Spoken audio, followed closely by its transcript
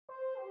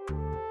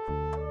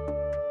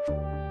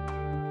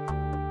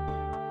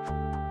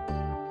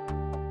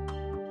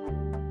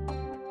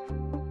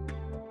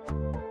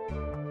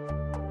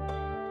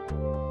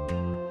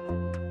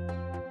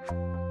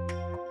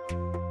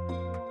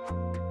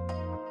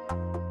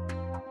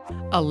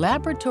a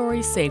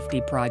laboratory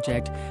safety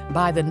project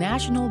by the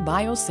National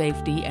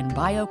Biosafety and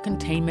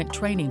Biocontainment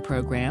Training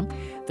Program,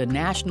 the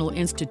National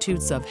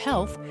Institutes of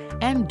Health,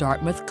 and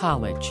Dartmouth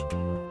College.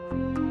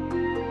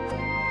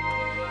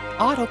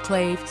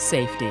 Autoclave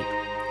safety.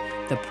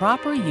 The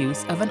proper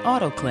use of an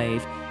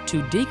autoclave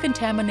to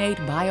decontaminate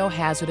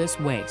biohazardous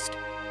waste.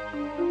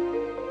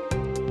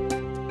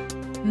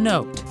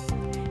 Note: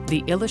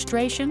 the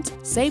illustrations,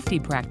 safety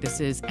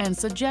practices, and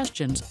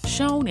suggestions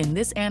shown in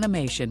this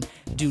animation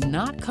do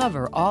not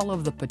cover all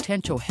of the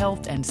potential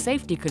health and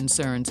safety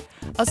concerns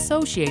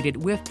associated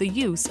with the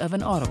use of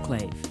an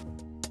autoclave.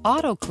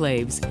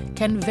 Autoclaves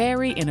can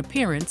vary in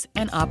appearance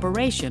and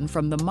operation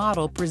from the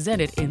model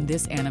presented in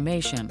this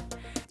animation.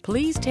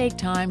 Please take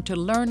time to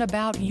learn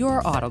about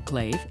your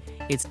autoclave,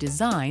 its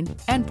design,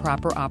 and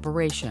proper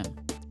operation.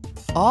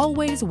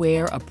 Always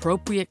wear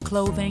appropriate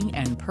clothing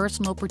and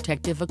personal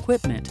protective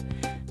equipment.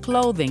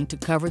 Clothing to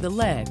cover the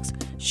legs,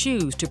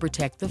 shoes to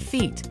protect the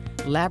feet,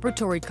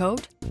 laboratory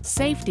coat,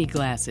 safety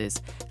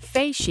glasses,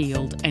 face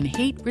shield, and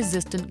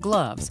heat-resistant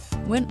gloves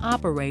when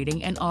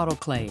operating an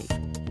autoclave.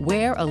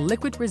 Wear a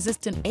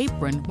liquid-resistant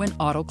apron when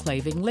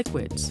autoclaving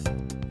liquids.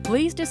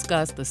 Please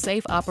discuss the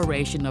safe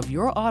operation of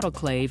your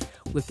autoclave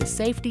with the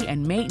safety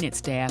and maintenance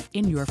staff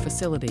in your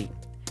facility.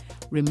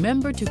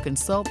 Remember to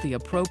consult the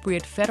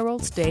appropriate federal,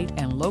 state,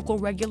 and local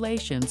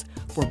regulations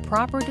for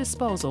proper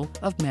disposal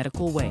of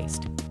medical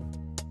waste.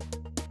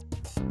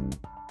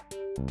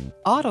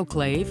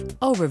 Autoclave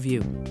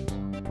overview.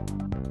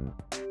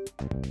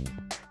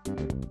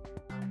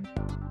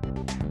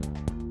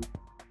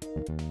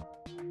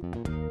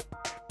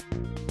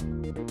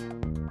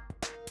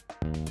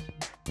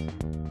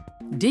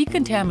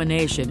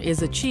 Decontamination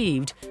is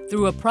achieved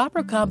through a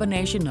proper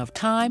combination of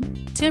time,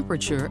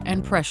 temperature,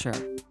 and pressure.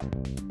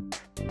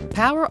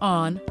 Power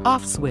on,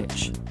 off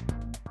switch.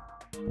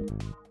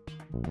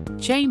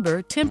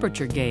 Chamber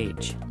temperature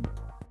gauge.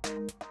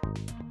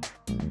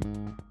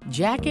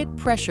 Jacket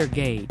pressure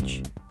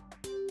gauge.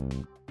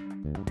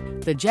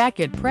 The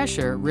jacket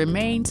pressure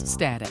remains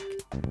static.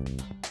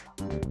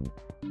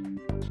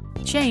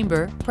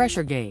 Chamber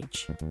pressure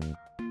gauge.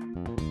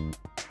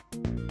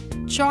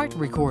 Chart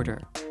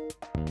recorder.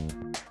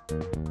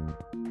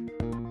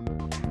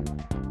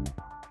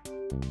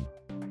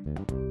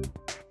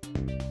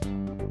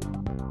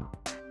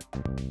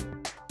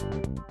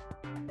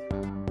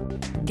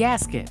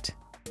 Gasket.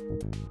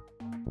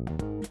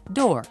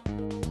 Door.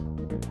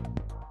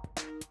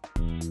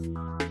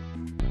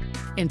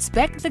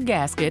 Inspect the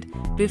gasket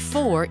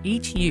before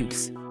each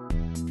use.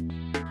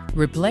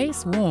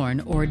 Replace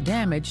worn or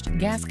damaged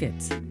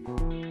gaskets.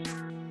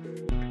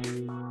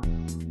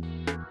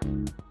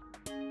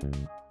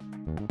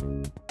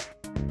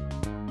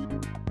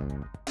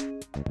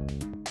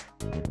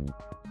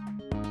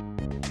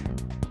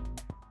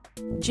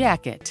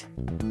 Jacket.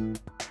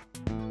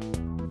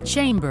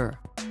 Chamber.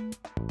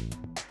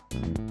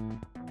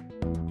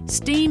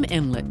 Steam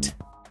inlet.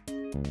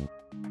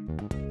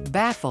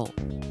 Baffle.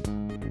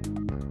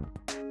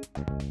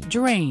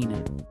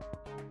 Drain.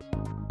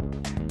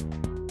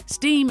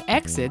 Steam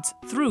exits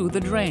through the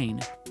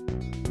drain.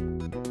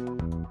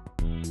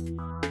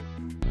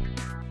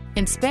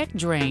 Inspect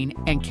drain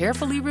and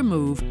carefully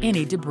remove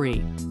any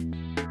debris.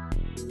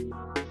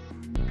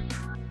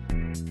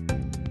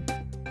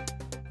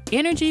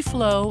 Energy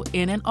flow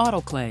in an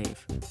autoclave.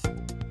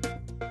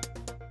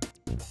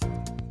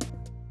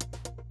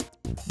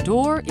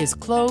 Door is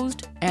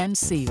closed and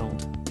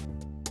sealed.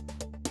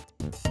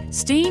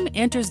 Steam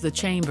enters the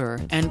chamber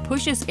and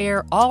pushes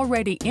air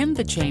already in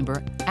the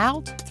chamber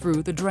out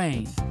through the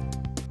drain.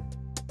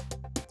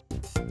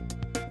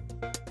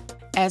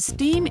 As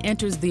steam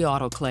enters the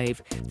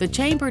autoclave, the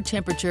chamber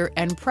temperature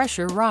and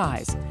pressure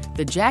rise.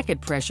 The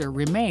jacket pressure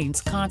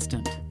remains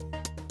constant.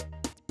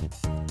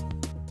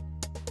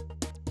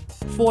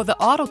 For the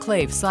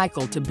autoclave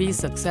cycle to be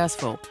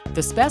successful,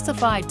 the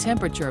specified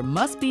temperature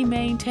must be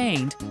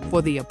maintained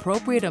for the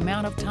appropriate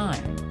amount of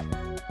time.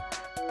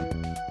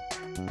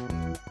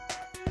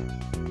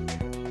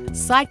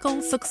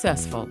 Cycle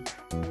successful.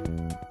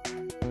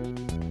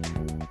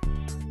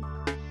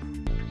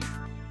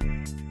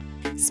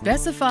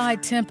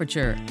 Specified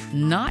temperature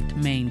not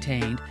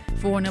maintained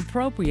for an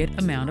appropriate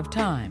amount of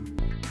time.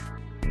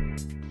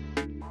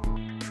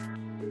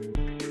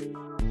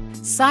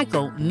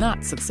 Cycle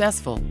not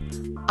successful.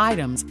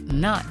 Items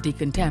not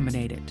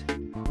decontaminated.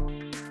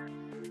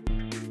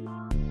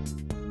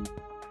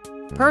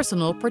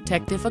 Personal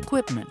protective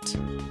equipment.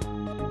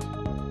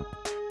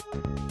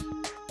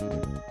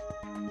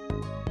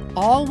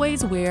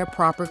 Always wear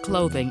proper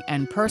clothing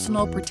and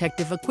personal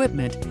protective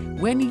equipment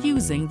when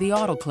using the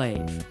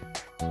autoclave.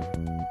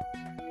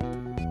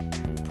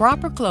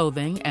 Proper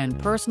clothing and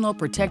personal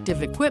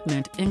protective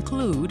equipment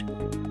include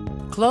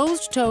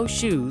closed-toe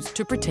shoes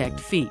to protect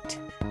feet,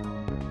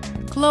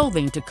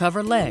 clothing to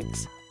cover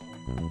legs,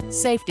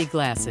 safety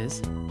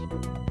glasses,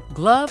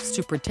 gloves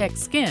to protect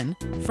skin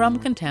from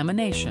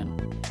contamination,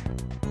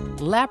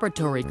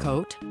 laboratory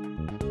coat,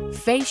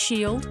 face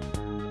shield,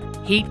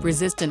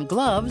 heat-resistant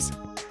gloves,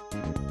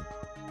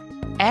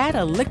 Add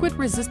a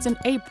liquid-resistant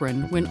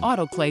apron when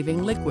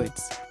autoclaving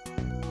liquids.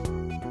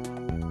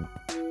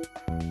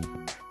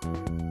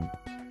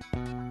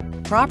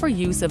 Proper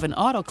use of an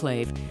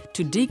autoclave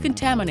to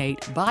decontaminate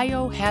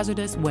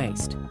biohazardous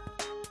waste.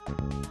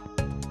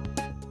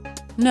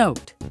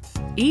 Note: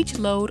 each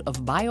load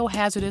of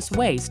biohazardous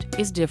waste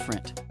is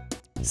different.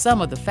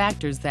 Some of the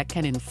factors that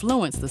can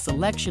influence the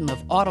selection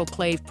of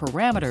autoclave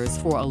parameters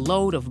for a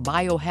load of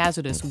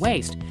biohazardous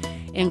waste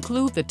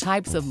include the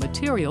types of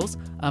materials,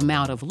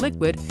 amount of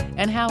liquid,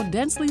 and how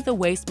densely the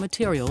waste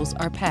materials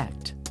are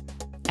packed.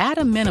 At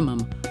a minimum,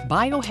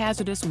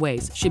 biohazardous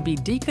waste should be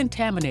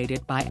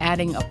decontaminated by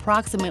adding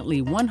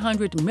approximately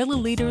 100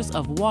 milliliters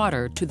of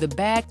water to the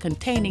bag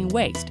containing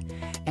waste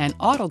and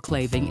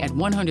autoclaving at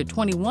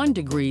 121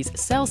 degrees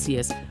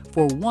Celsius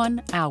for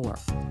 1 hour.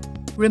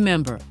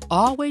 Remember,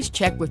 always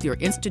check with your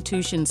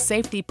institution's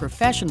safety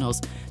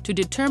professionals to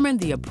determine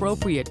the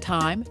appropriate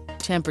time,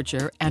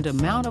 temperature, and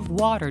amount of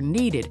water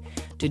needed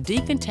to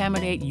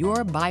decontaminate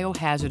your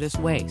biohazardous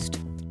waste.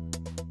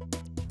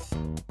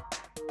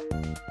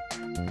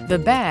 The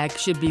bag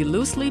should be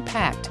loosely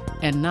packed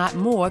and not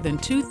more than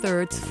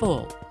 2/3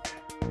 full.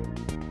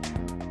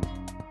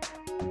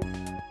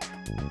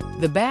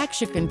 The bag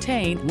should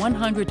contain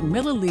 100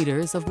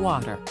 milliliters of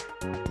water.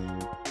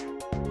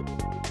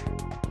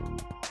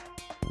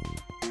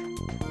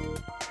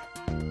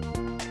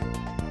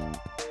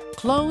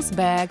 Close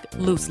bag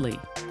loosely.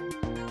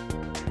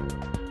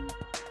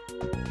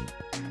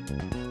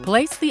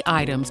 Place the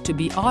items to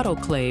be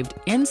autoclaved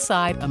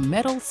inside a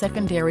metal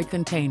secondary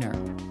container.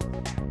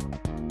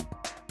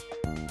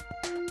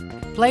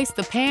 Place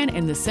the pan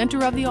in the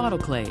center of the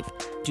autoclave.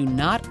 Do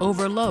not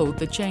overload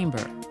the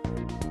chamber.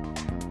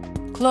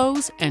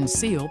 Close and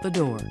seal the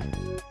door.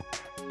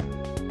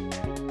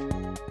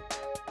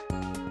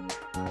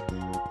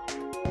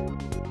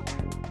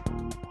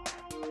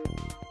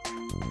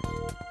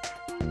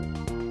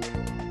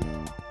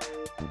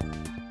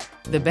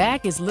 The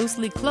bag is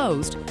loosely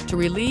closed to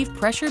relieve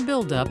pressure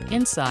buildup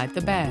inside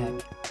the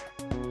bag.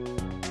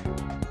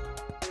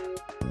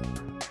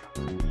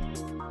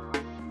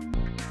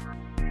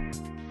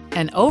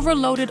 An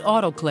overloaded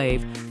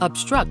autoclave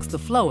obstructs the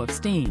flow of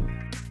steam.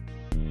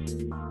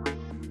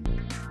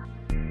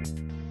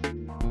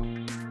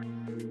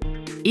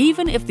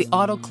 Even if the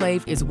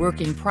autoclave is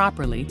working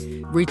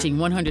properly, reaching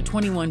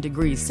 121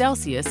 degrees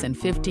Celsius and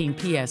 15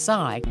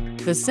 psi,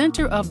 the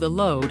center of the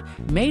load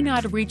may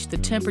not reach the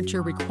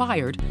temperature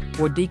required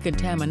for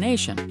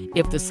decontamination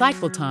if the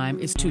cycle time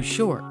is too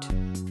short.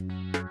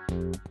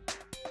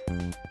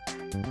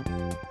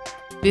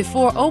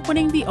 Before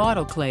opening the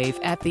autoclave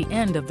at the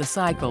end of the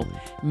cycle,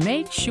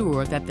 make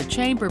sure that the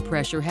chamber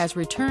pressure has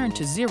returned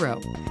to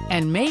 0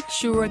 and make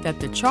sure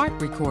that the chart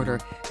recorder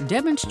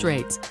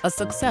demonstrates a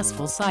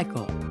successful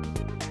cycle.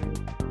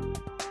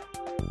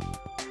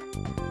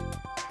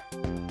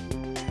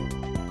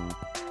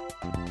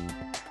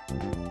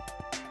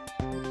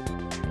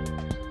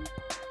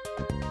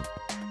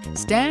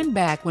 Stand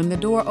back when the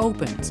door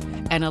opens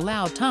and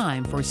allow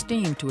time for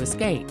steam to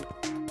escape.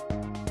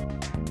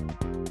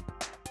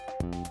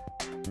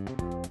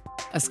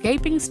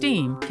 Escaping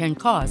steam can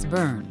cause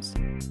burns.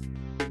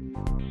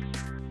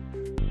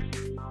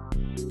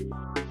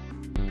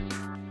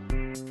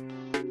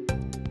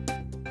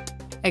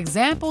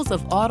 Examples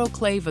of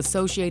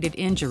autoclave-associated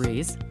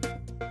injuries: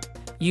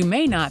 you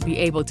may not be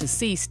able to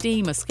see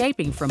steam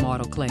escaping from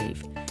autoclave.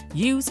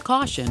 Use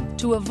caution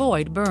to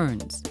avoid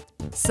burns.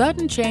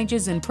 Sudden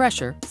changes in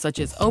pressure, such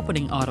as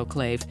opening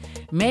autoclave,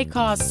 may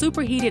cause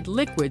superheated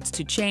liquids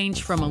to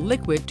change from a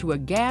liquid to a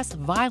gas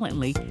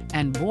violently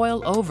and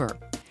boil over.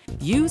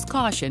 Use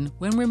caution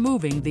when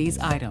removing these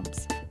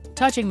items.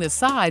 Touching the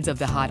sides of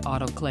the hot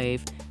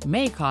autoclave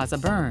may cause a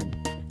burn.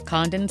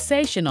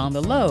 Condensation on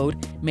the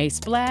load may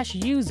splash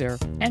user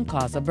and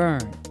cause a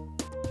burn.